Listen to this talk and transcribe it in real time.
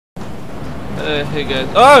Hey guys.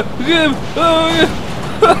 Oh! Game! Oh!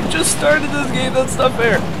 I just started this game, that's not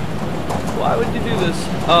fair. Why would you do this?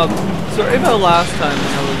 Sorry about last time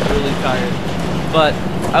when I was really tired. But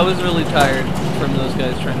I was really tired from those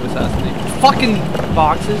guys trying to assassinate fucking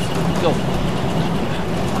boxes. Go.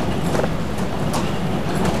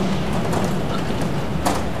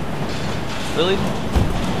 Really?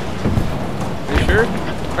 Are you sure?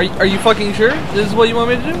 Are you fucking sure? This is what you want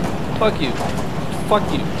me to do? Fuck you.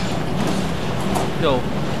 Fuck you. Go.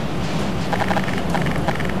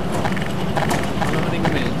 Unlimiting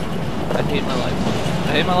commands. I hate my life. I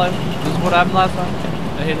hate my life. This is what happened last time.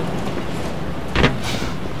 I hate it.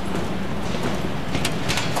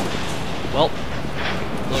 Well,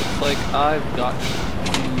 looks like I've got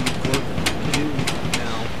work to do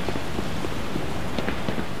now.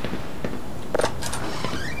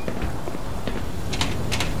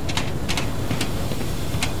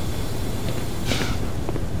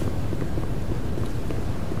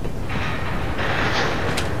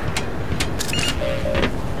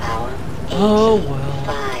 Oh well. 5%.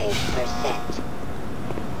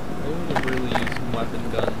 I would really use some weapon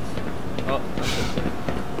guns. Oh, that's this way.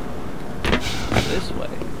 This way.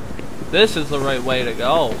 This is the right way to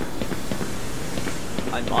go.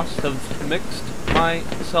 I must have mixed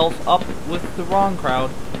myself up with the wrong crowd.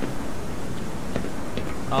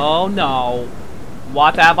 Oh no.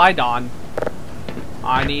 What have I done?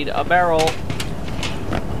 I need a barrel.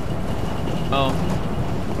 Oh.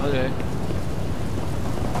 Okay.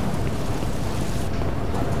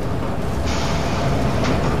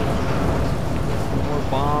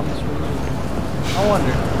 Bombs removed. I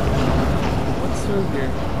wonder what's through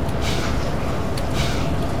here.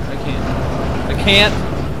 I can't.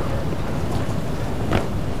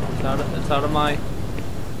 It's out of my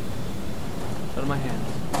hands.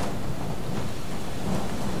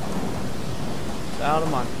 It's out of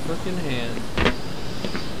my freaking hands.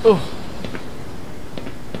 Oh.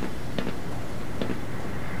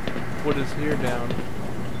 What is here down?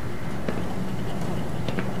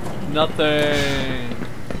 Nothing.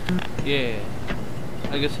 Yeah.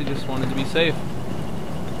 I guess he just wanted to be safe.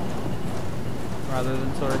 Rather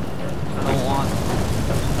than sorry. I don't want.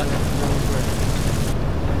 Fuck it.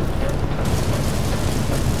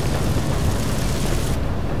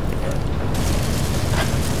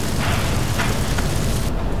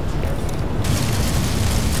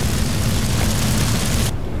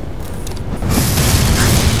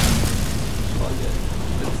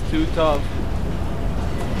 It's too tough.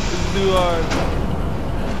 It's too hard.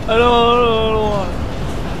 I don't want.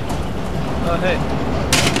 Oh, hey.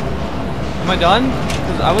 Am I done?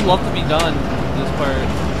 Because I would love to be done this part.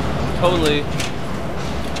 Totally.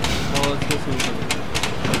 Well, let's go see something.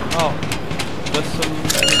 Oh. Just some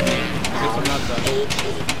energy. I guess I'm not done.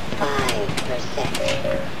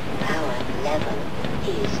 85%. Power level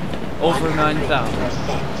is over 9,000.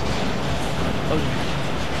 Okay.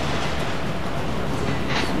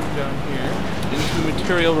 Let's move down here into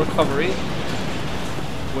material recovery,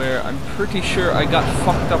 where I'm pretty sure I got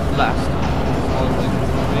fucked up last time. All of the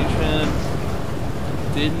information.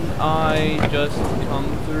 Didn't I just come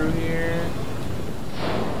through here?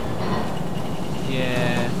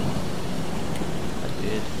 Yeah. I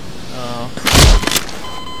did. Oh.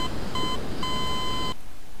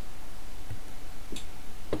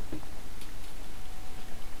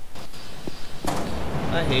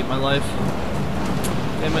 I hate my life.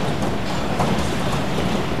 Damn it.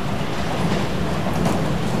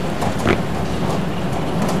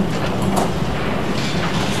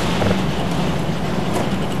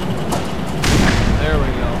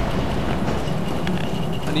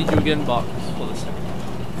 I need you again, box. Hold a second.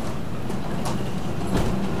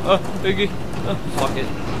 Oh, Iggy. Oh, fuck it.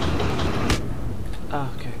 Ah,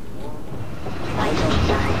 okay.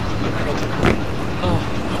 Oh,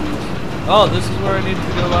 jeez. Oh, this is where I needed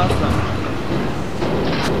to go last time.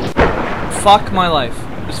 Fuck my life.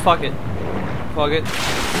 Just fuck it. Fuck it.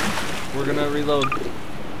 We're gonna reload.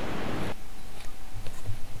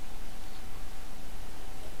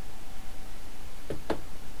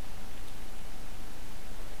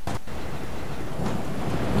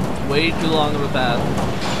 Way too long of a path,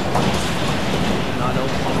 and I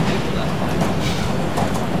don't want to take that time.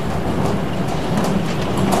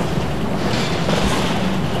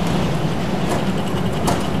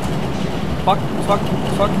 Fuck.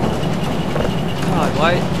 God,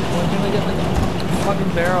 why can't I get the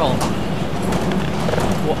fucking barrel?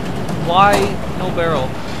 Why no barrel?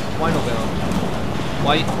 Why no barrel?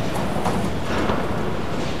 Why?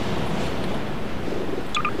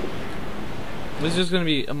 This is just gonna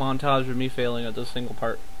be a montage of me failing at this single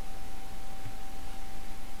part.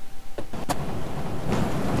 That's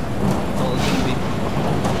all it's gonna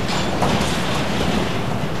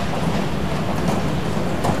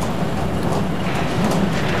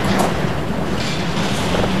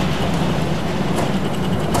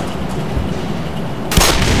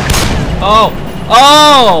Oh!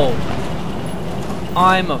 Oh!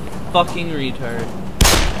 I'm a fucking retard.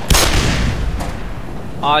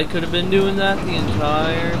 I could have been doing that the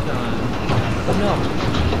entire time. But no.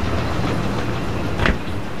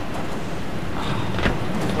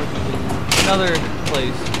 Another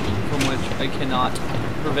place from which I cannot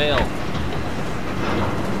prevail.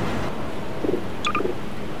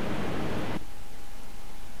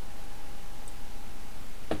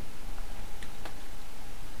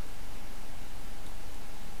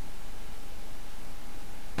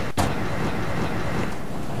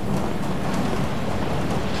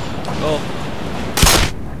 Oh.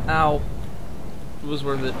 Ow. It was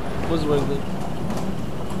worth it. It was worth it.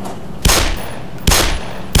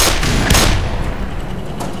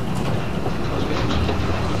 Okay.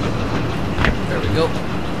 There we go.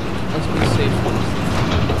 Let's be safe.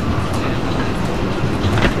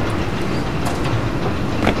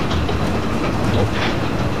 Oh.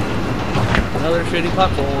 Another shitty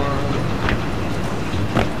platform.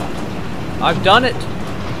 I've done it!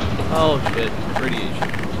 Oh shit. Radiation.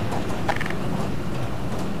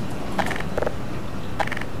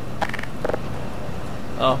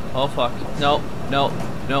 Oh fuck. No, no,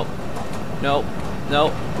 no, no,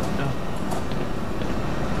 no, no.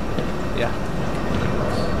 Yeah.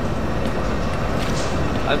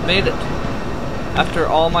 I've made it. After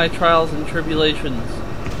all my trials and tribulations,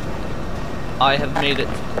 I have made it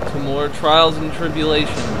to more trials and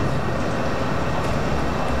tribulations.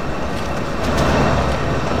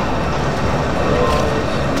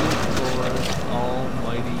 Oh,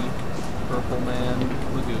 almighty purple man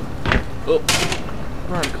Magoo. Oh.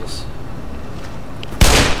 Particles.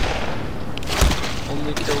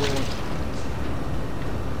 Only kill one.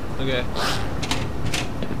 Okay.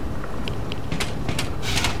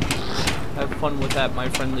 Have fun with that, my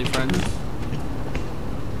friendly friends.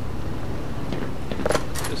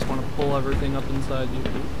 Just want to pull everything up inside you.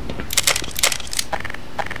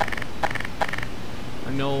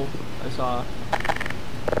 I know I saw.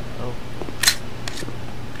 Oh.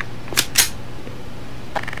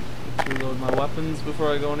 Reload my weapons before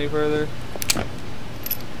I go any further.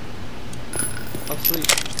 I'll sleep.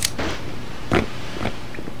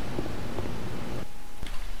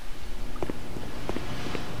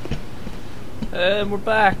 And we're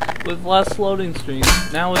back with less loading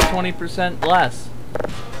screens. Now with 20% less.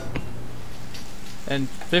 And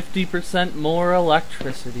 50% more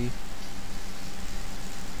electricity.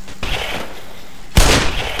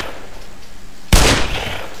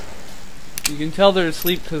 You can tell they're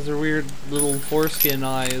asleep because their weird little foreskin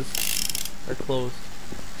eyes are closed.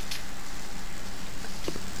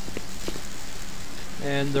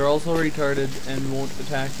 And they're also retarded and won't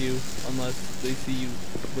attack you unless they see you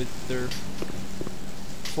with their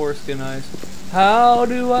foreskin eyes. How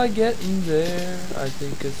do I get in there? I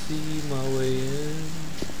think I see my way in.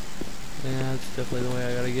 Yeah, that's definitely the way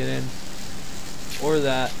I gotta get in. Or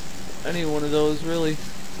that. Any one of those, really.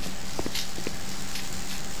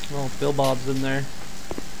 Oh, Bill Bob's in there.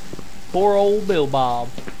 Poor old Bill Bob.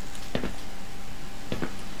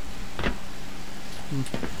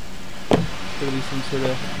 Could be some sort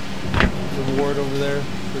of reward over there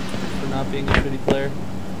for not being a shitty player.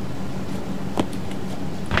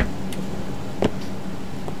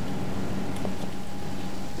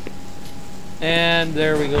 And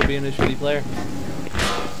there we go, being a shitty player.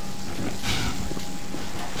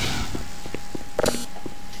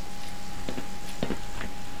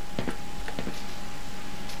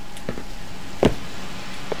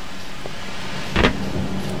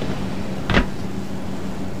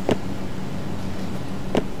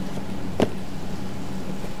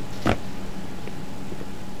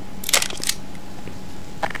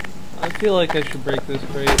 I feel like I should break this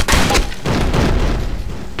crate.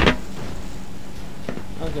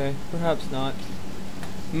 Okay, perhaps not.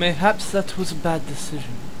 Mayhaps that was a bad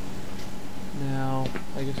decision. Now,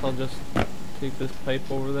 I guess I'll just take this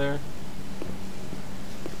pipe over there.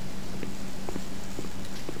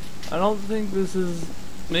 I don't think this is...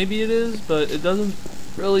 Maybe it is, but it doesn't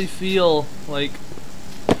really feel like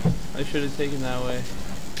I should have taken that way.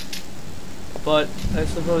 But I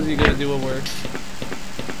suppose you gotta do what works.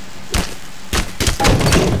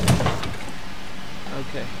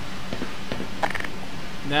 Okay.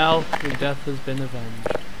 Now your death has been avenged.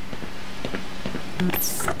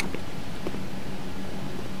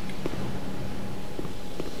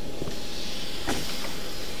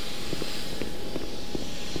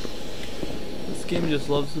 This game just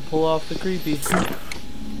loves to pull off the creepy.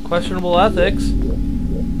 Questionable ethics.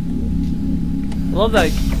 I love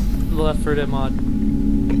that Left 4 Dead mod.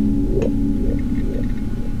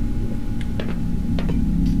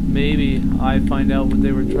 maybe I find out what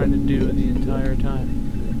they were trying to do the entire time.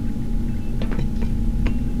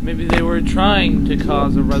 Maybe they were trying to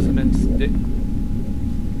cause a resonance.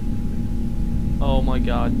 Oh my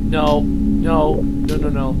god. No. No. No, no,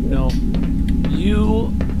 no, no.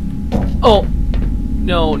 You... Oh!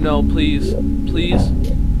 No, no, please. Please.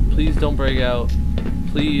 Please don't break out.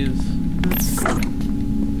 Please.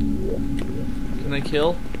 Can I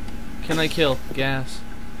kill? Can I kill? Gas.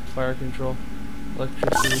 Fire control.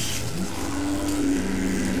 Electricity.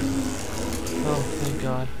 Oh, thank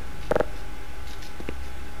God.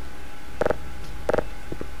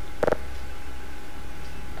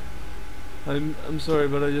 I'm sorry,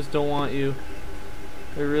 but I just don't want you.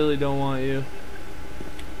 I really don't want you.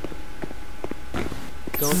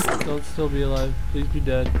 Don't still be alive. Please be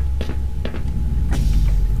dead.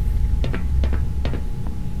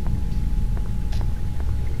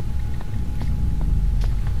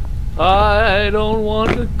 I don't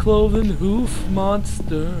want a cloven hoof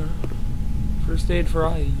monster. First aid for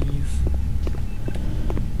eyes.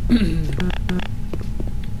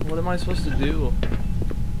 What am I supposed to do?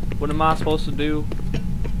 What am I supposed to do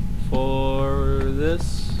for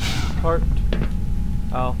this part?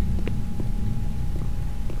 Oh.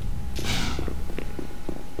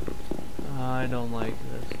 I don't like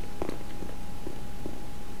this.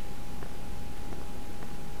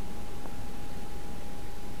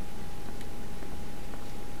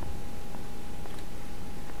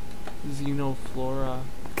 Xenoflora.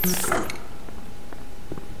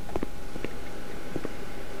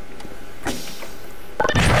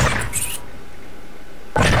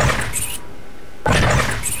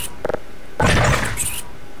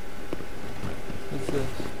 What's this?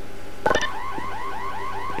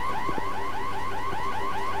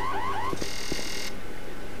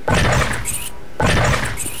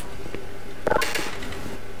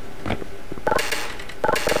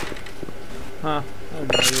 Huh. I have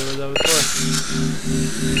no idea what that was for.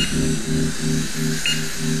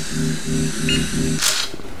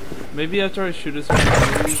 Maybe after I shoot us or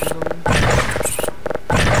something.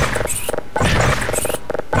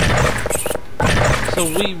 So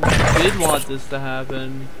we did want this to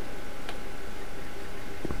happen.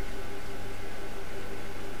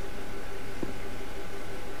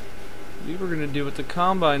 We were gonna do what the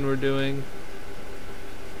Combine were doing.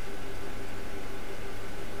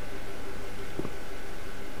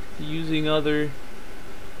 Using other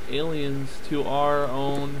aliens to our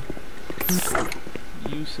own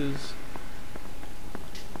uses.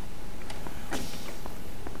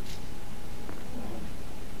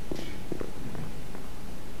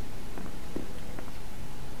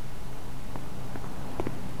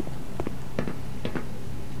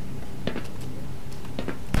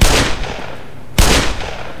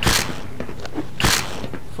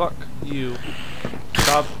 Fuck you.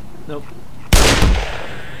 Stop. Nope.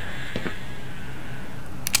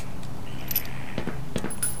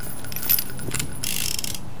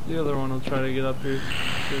 The other one will try to get up here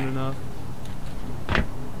soon enough.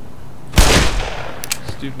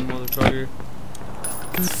 Stupid motherfucker.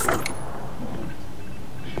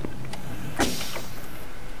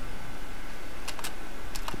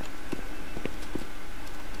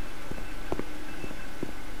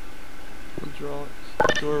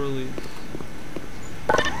 Hydraulics. Door release.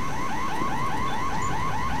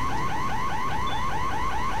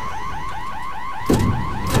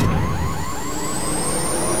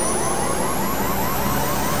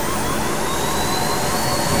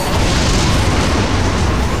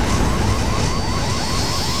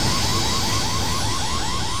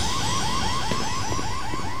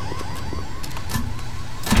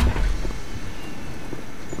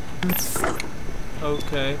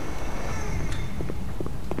 Okay.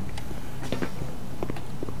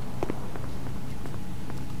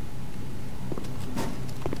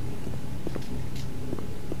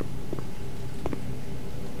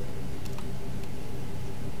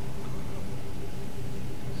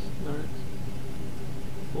 Snark.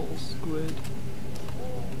 Bull squid.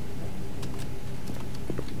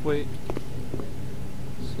 Wait.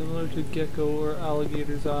 Similar to gecko or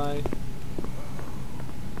alligator's eye.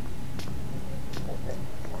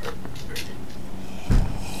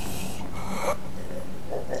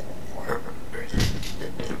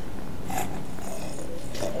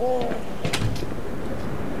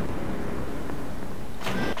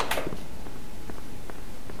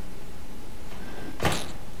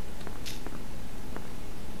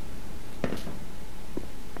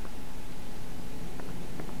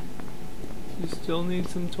 You still need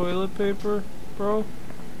some toilet paper, bro?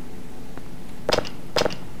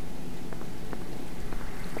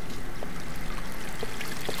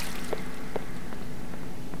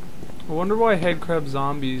 wonder why headcrab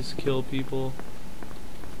zombies kill people.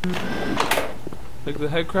 Like, the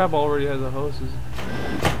headcrab already has a host.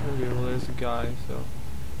 Okay, well, there's a guy, so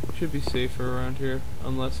should be safer around here,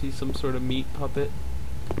 unless he's some sort of meat puppet.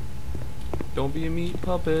 Don't be a meat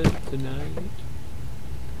puppet tonight.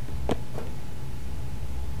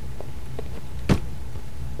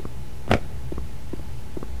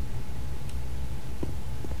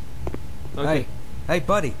 Okay. Hey,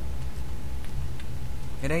 buddy.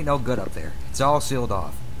 It ain't no good up there. It's all sealed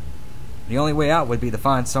off. The only way out would be to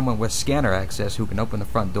find someone with scanner access who can open the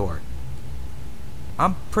front door.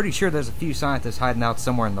 I'm pretty sure there's a few scientists hiding out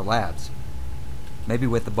somewhere in the labs. Maybe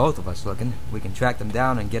with the both of us looking, we can track them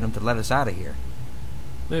down and get them to let us out of here.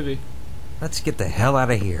 Maybe. Let's get the hell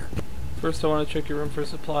out of here. First I want to check your room for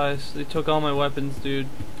supplies. They took all my weapons, dude.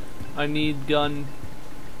 I need gun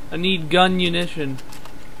munition.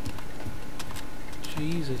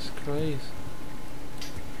 Jesus Christ.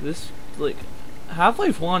 This, like,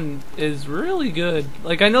 Half-Life 1 is really good.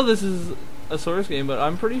 Like, I know this is a Source game, but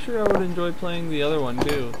I'm pretty sure I would enjoy playing the other one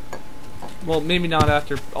too. Well, maybe not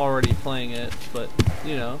after already playing it, but,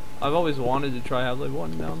 you know, I've always wanted to try Half-Life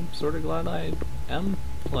 1, now I'm sort of glad I am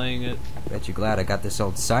playing it. Bet you're glad I got this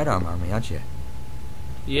old sidearm on me, aren't you?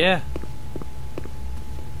 Yeah.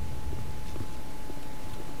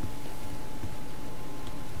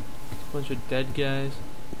 Bunch of dead guys.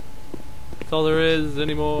 That's all there is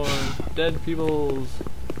anymore. Dead peoples.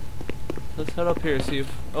 Let's head up here, see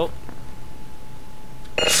if... Oh.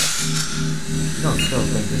 You don't still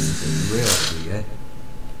think this is real, do you?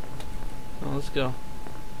 Oh, let's go.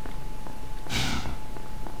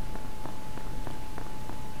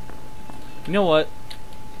 You know what?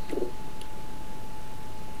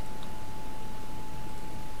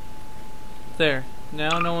 There.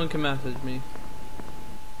 Now no one can message me.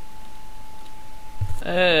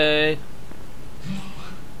 Hey.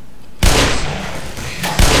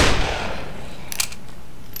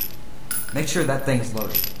 Make sure that thing's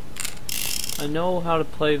loaded. I know how to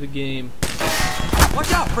play the game.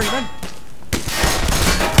 Watch out, Freeman!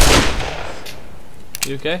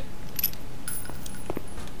 You okay?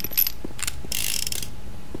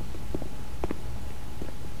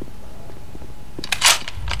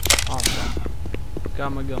 Awesome.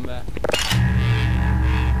 Got my gun back.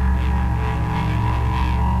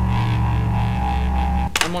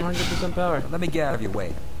 I'm 100% power. Let me get out of your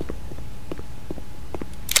way.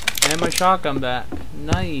 And my shotgun back.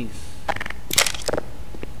 Nice.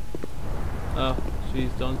 Oh,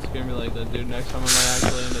 jeez, don't scare me like that, dude. Next time I might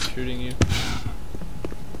actually end up shooting you.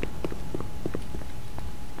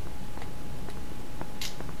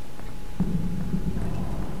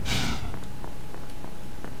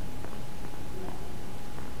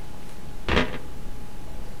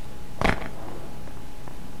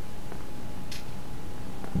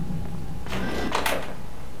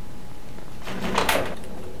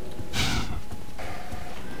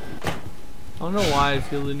 I don't know why I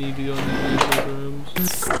feel the need to go into these rooms.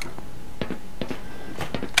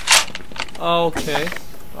 Okay.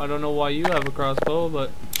 I don't know why you have a crossbow,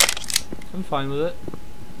 but I'm fine with it.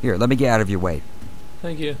 Here, let me get out of your way.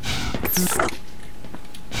 Thank you.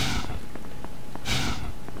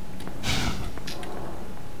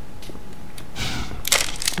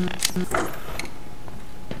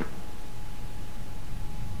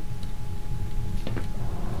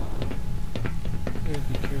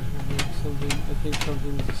 Be careful here. I think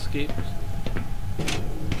something's escaped.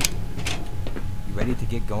 You ready to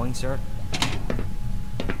get going, sir?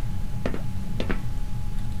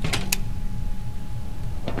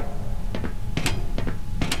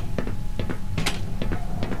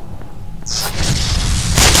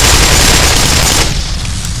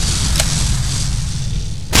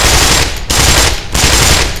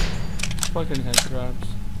 Fucking head crabs.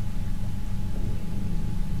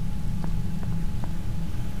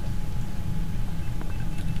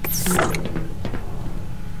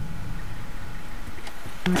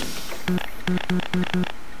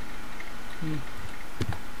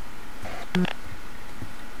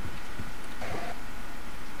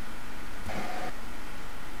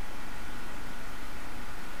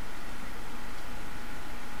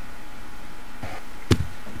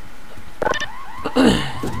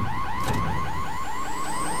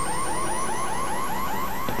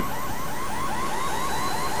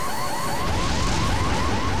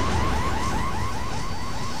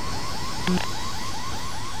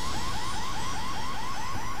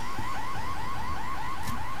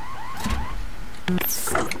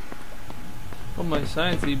 Oh, my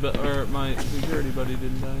sciencey or my security buddy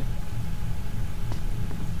didn't die.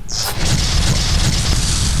 See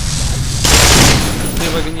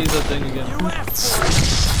if I can use that thing again.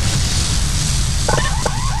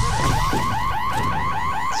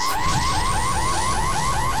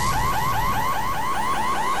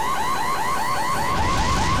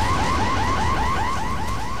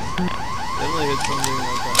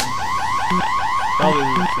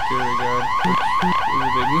 security guard, which is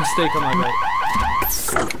a big mistake on my part.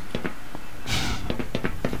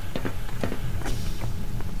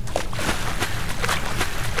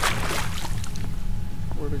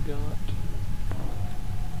 Word of God.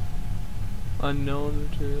 Unknown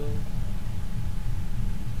material.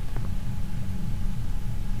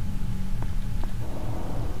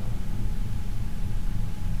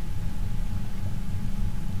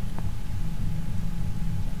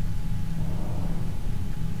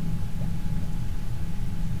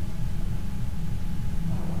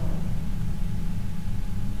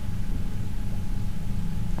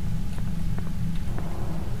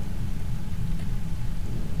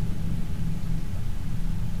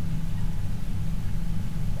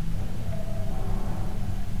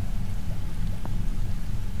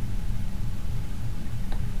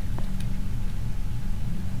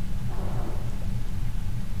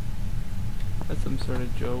 That's some sort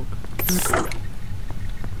of joke.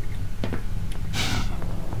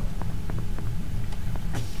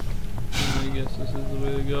 I guess this is the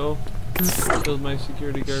way to go. Killed my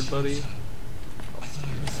security guard buddy.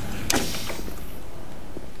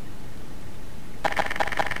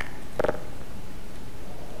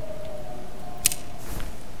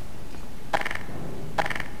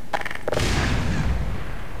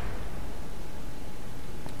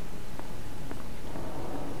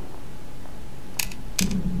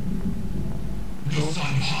 No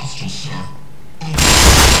sign of hostiles, sir.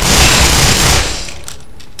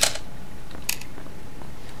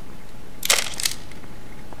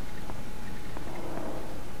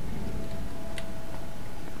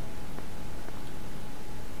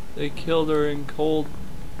 They killed her in cold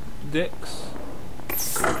dicks.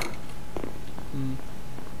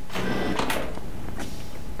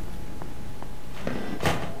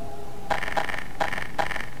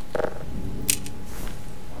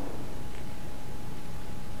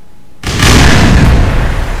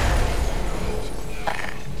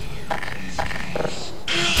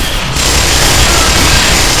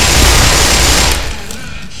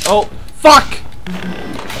 Oh, fuck! Dude,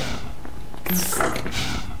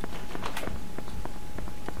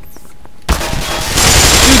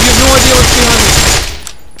 you have no idea what's behind me.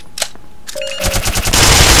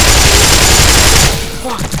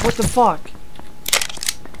 Fuck, what the fuck?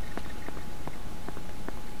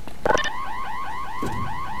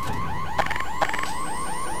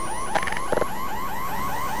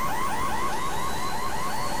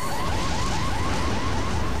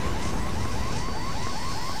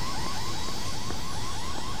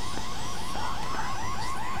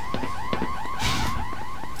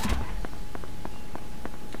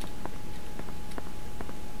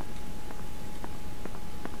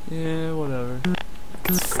 Yeah, whatever.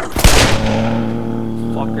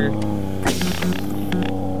 Fucker.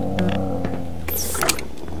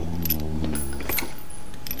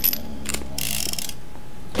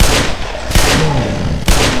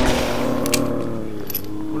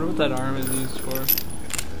 Wonder what that arm is used for.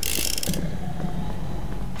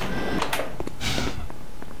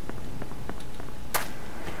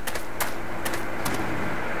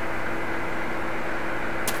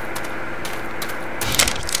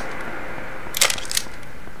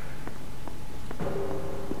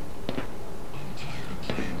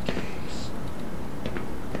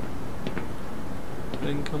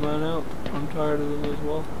 Then come on out. I'm tired of them as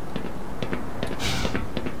well.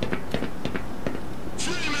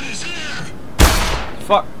 Freeman is here!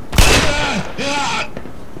 Fuck.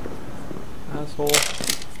 Asshole.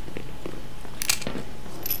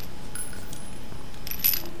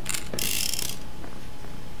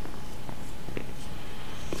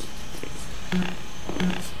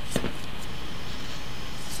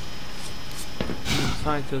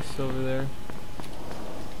 Scientists over there.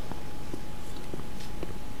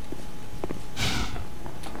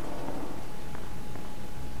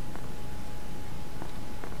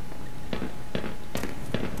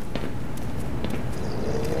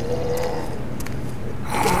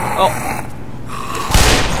 Oh!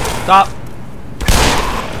 Stop!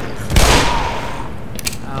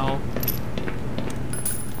 Ow.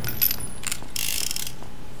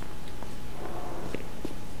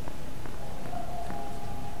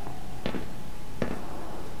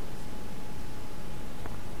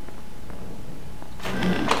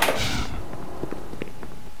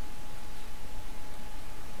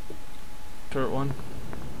 Dirt one.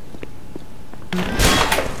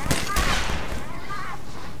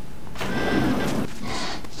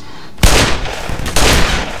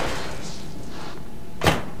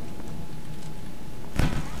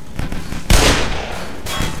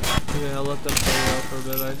 Yeah, I'll let them play out for a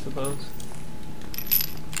bit, I suppose.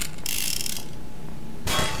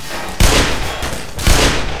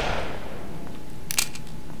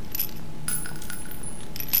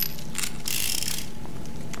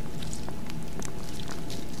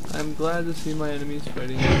 glad to see my enemies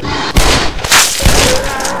fighting.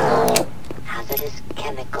 Hazardous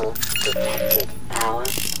chemical detected. Power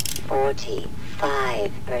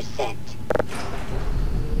 45%.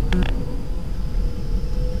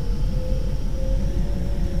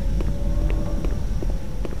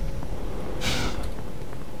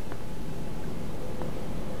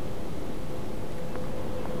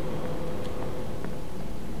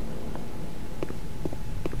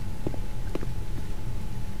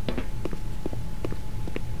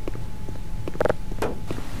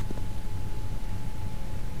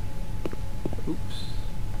 Oops.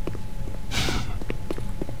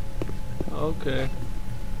 Okay.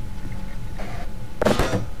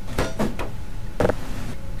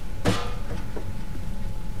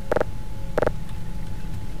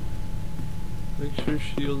 Make sure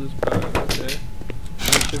shield is powered. Okay.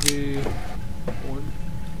 That should be one.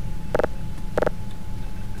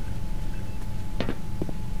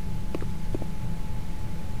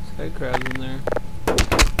 Sky crabs in there.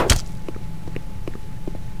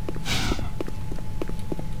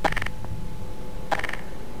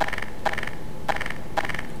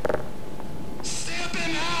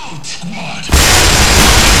 Stepping out! What?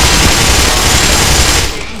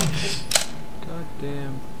 God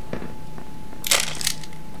damn.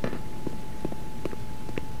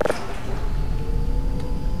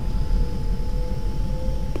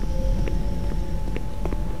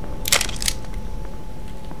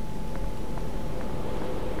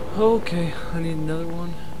 Okay, I need another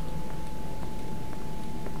one.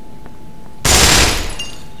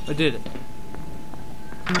 I did it.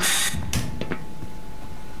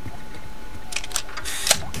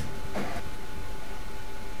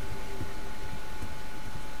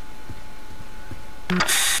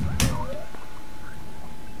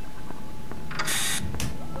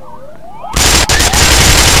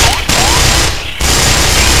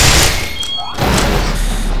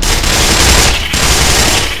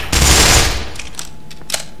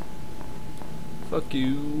 Fuck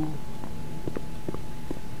you.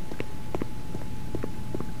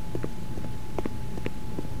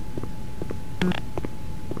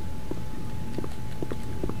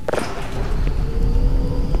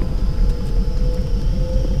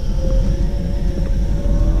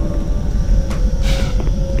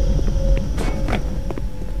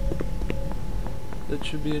 That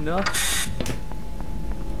should be enough.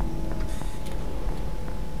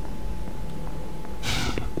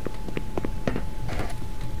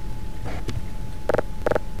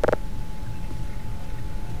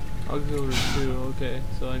 I'll go to 2, okay,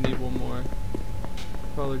 so I need one more.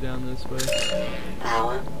 Probably down this way.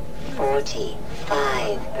 Power 45%.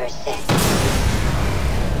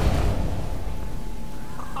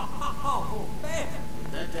 Oh, man!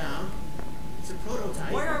 Put that down. It's a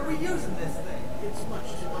prototype. Why aren't we using this thing? It's much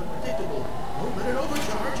too unpredictable. Don't let it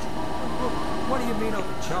overcharge. What do you mean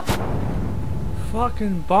overcharged?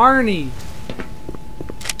 Fucking Barney!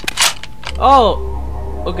 Oh!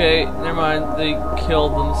 Okay, never mind. They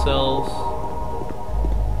killed themselves.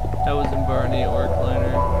 That wasn't Barney or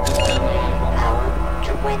Kleiner. Just them. Power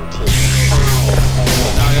 25.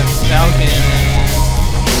 Now I got Falcon.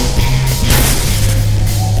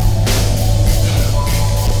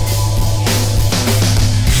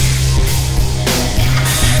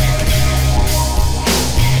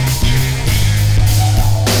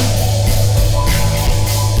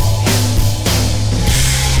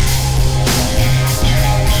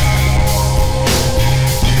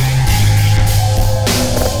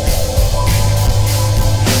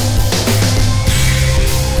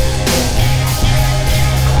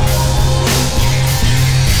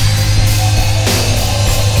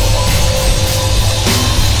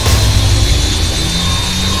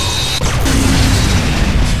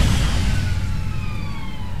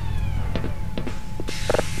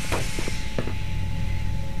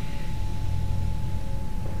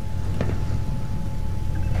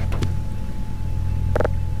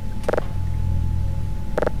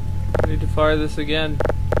 Need to fire this again.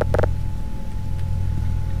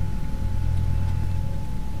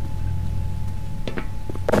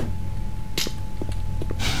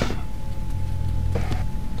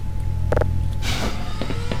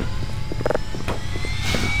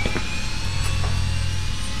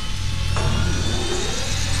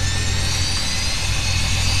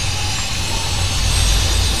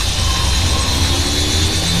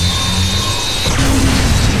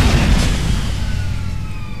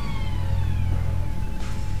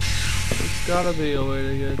 Gotta be a way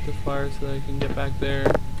to get it to fire so that I can get back there.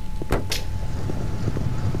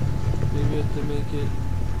 Maybe I have to make it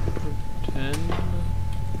 10.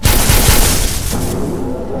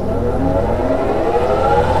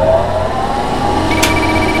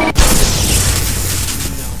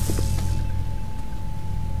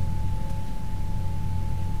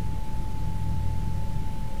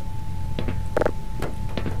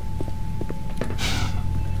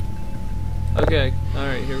 Okay,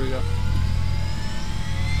 alright, here we go.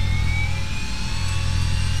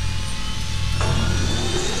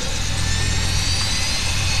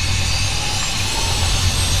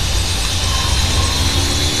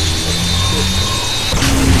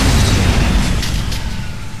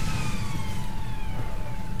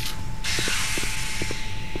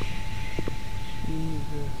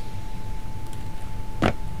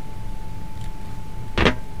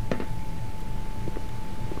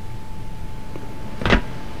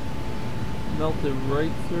 Melted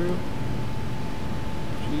right through.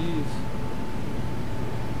 Jeez.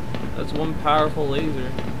 That's one powerful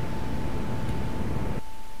laser.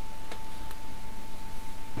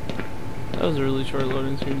 That was a really short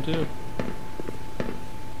loading screen too.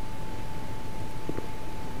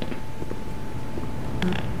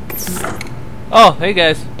 Oh, hey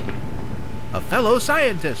guys. A fellow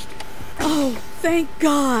scientist. Oh, thank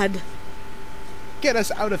God. Get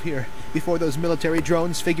us out of here before those military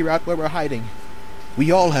drones figure out where we're hiding.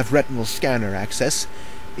 We all have retinal scanner access.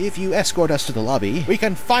 If you escort us to the lobby, we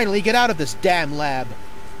can finally get out of this damn lab.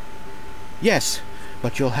 Yes,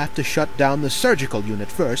 but you'll have to shut down the surgical unit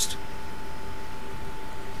first.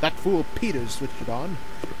 That fool Peters switched it on,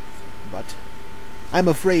 but I'm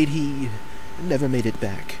afraid he never made it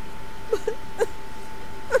back.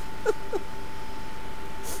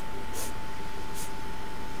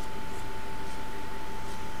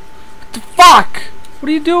 Fuck! What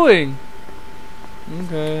are you doing?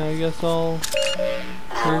 Okay, I guess I'll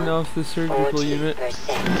turn off the surgical unit. There's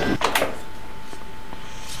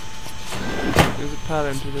a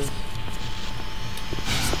pattern to this.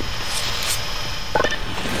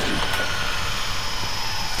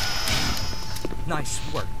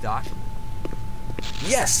 Nice work, Doc.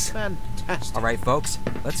 Yes! Fantastic. Alright, folks,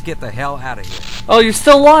 let's get the hell out of here. Oh, you're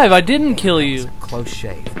still alive! I didn't kill you! That was a close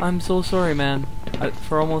shave. I'm so sorry, man,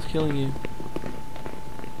 for almost killing you.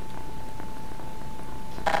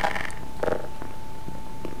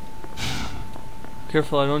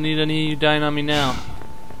 Careful, I don't need any of you dying on me now.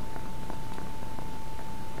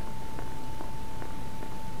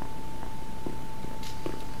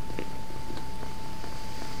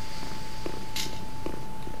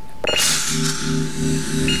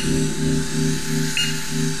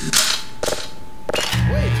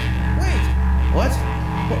 Wait!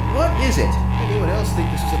 What is it? Anyone else think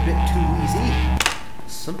this is a bit too easy?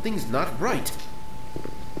 Something's not right.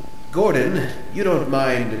 Gordon, you don't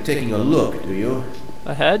mind taking a look, do you?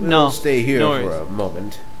 Ahead? We'll No. stay here No for worries. a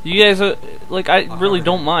moment. You guys are, like, I really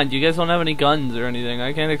don't mind. You guys don't have any guns or anything.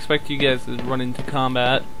 I can't expect you guys to run into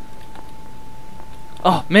combat.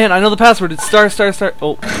 Oh, man, I know the password. It's star, star, star.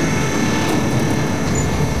 Oh.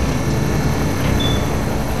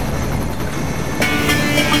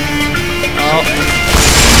 Oh.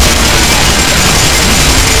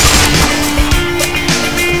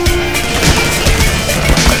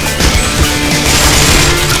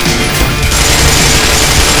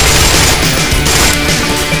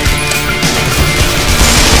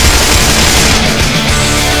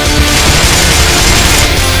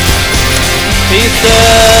 Pizza!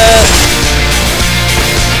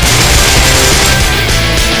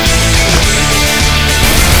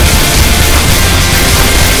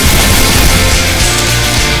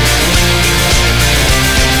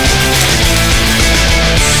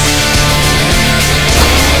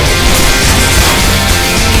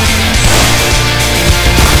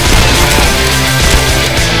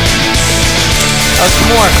 Oh, some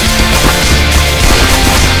more.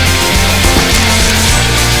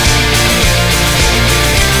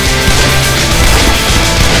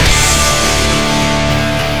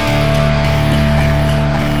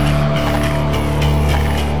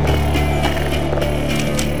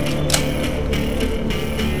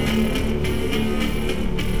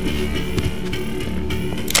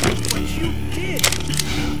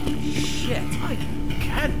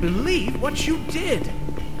 Believe what you did.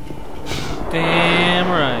 Damn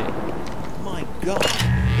right. My God,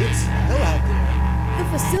 it's hell out there. The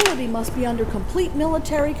facility must be under complete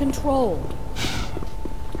military control.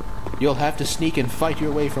 You'll have to sneak and fight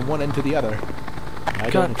your way from one end to the other. I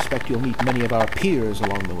don't expect you'll meet many of our peers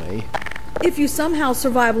along the way. If you somehow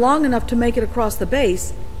survive long enough to make it across the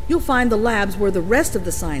base, you'll find the labs where the rest of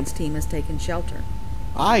the science team has taken shelter.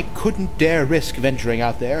 I couldn't dare risk venturing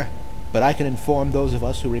out there, but I can inform those of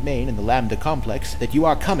us who remain in the Lambda complex that you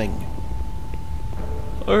are coming.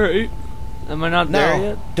 Alright. Am I not there Now,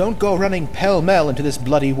 yet? don't go running pell-mell into this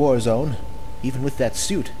bloody war zone. Even with that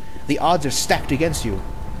suit, the odds are stacked against you.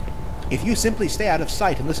 If you simply stay out of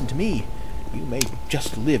sight and listen to me, you may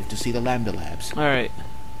just live to see the Lambda labs. Alright.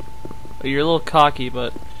 You're a little cocky,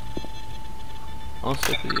 but I'll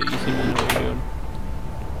stick with you. You seem to know what you're doing.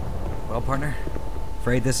 Well, partner,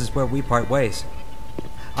 afraid this is where we part ways.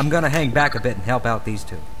 I'm gonna hang back a bit and help out these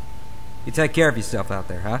two. You take care of yourself out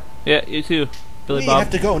there, huh? Yeah, you too, Billy We Bob.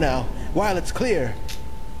 have to go now, while it's clear.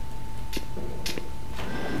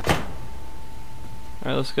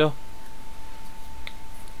 Alright, let's go.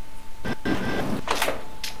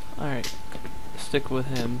 Alright, stick with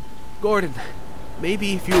him. Gordon,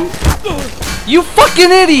 maybe if you... You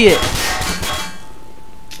fucking idiot!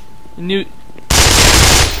 I knew.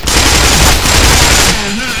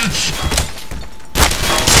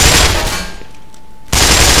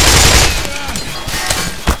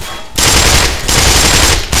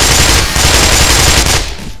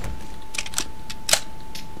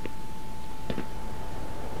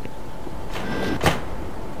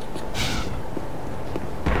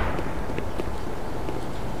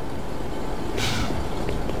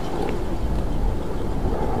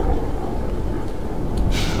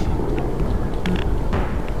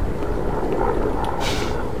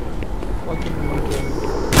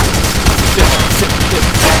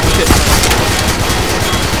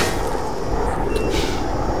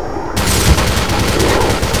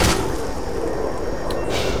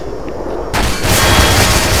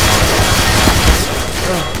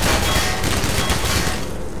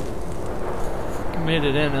 Made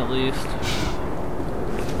it in at least.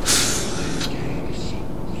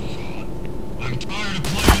 I'm tired of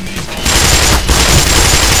playing these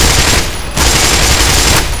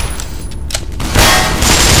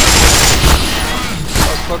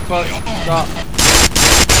Fuck, stop.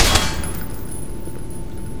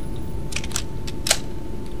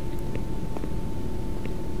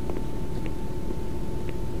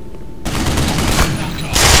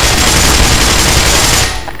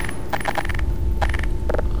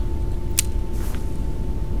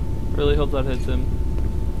 Really hope that hits him.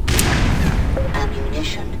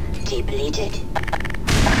 Ammunition depleted.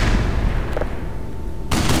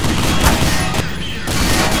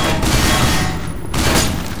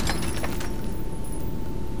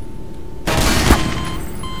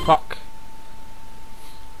 Fuck.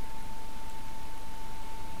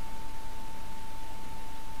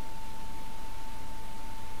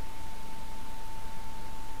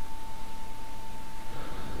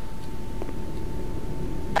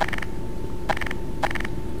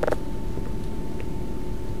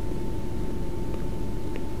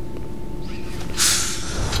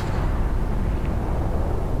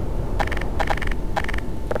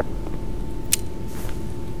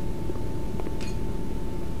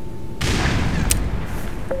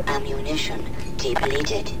 Ammunition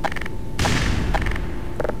depleted.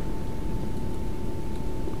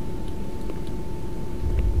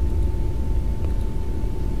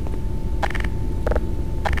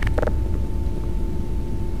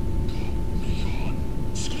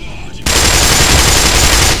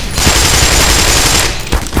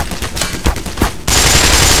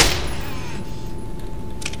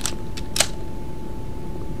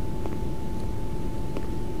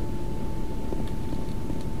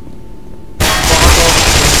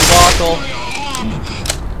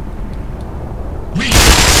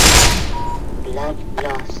 Blood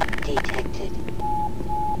loss detected.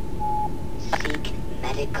 Seek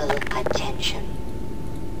medical attention.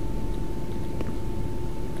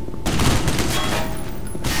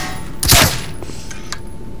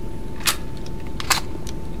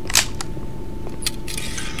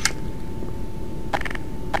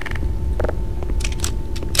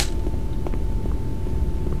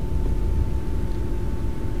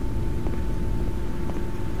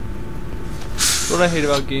 What I hate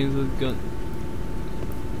about games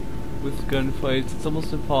with gunfights, it's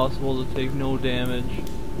almost impossible to take no damage.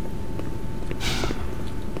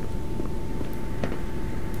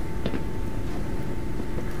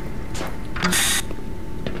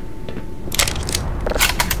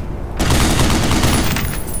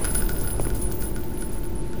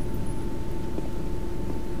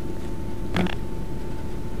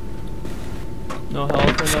 No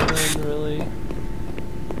health or nothing, really.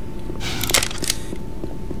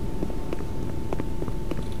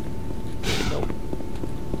 Nope.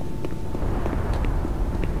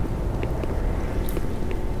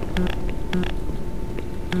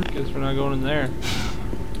 Guess we're not going in there.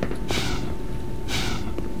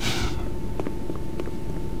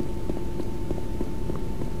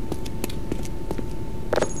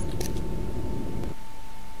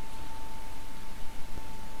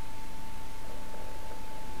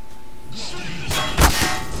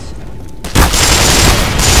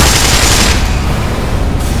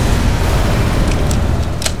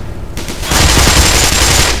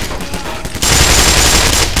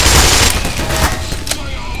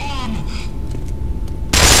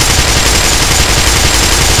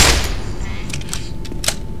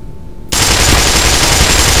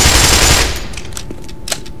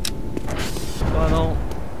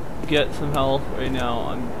 get some health right now,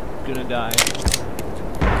 I'm gonna die.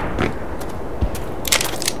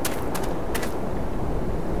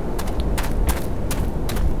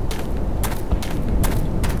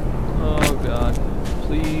 Oh god.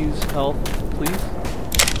 Please, health, please.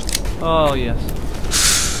 Oh yes.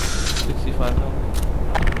 65 health.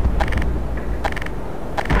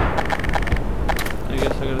 I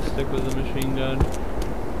guess I gotta stick with the machine gun.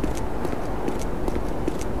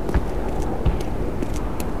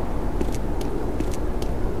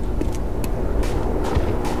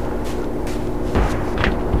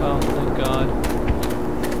 Oh, thank God.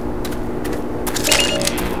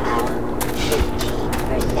 Power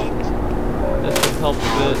 15%. This would help a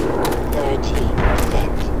bit.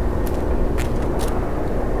 30%.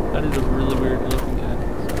 That is a really weird looking guy.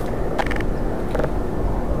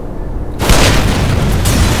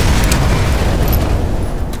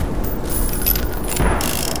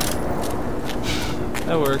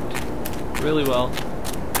 That worked really well.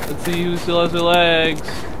 Let's see who still has their legs.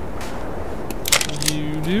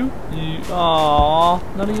 You do? Aww,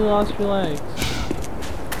 none of you lost your legs.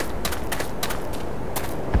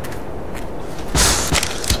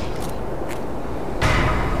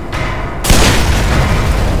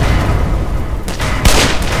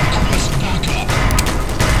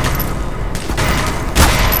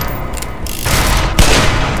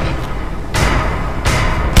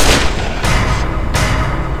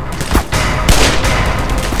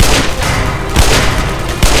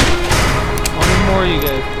 You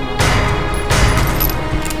guys, come on.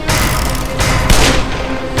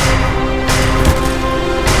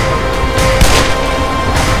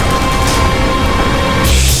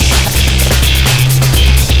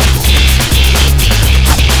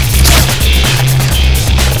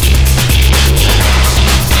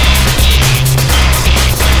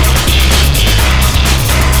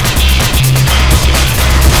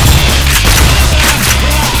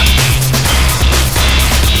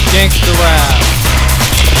 Gangsta rap.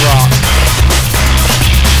 Rock.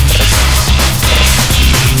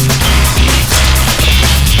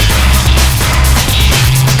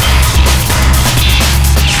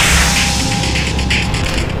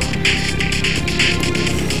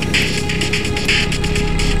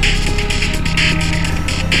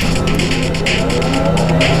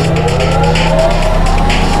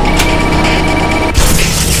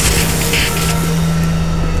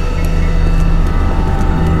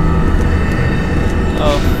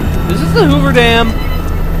 Is this the Hoover Dam?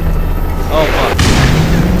 Oh fuck.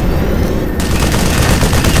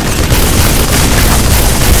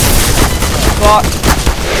 Fuck.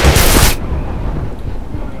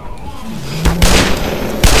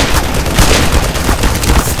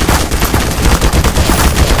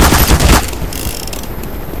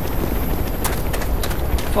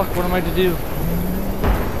 Fuck, what am I to do?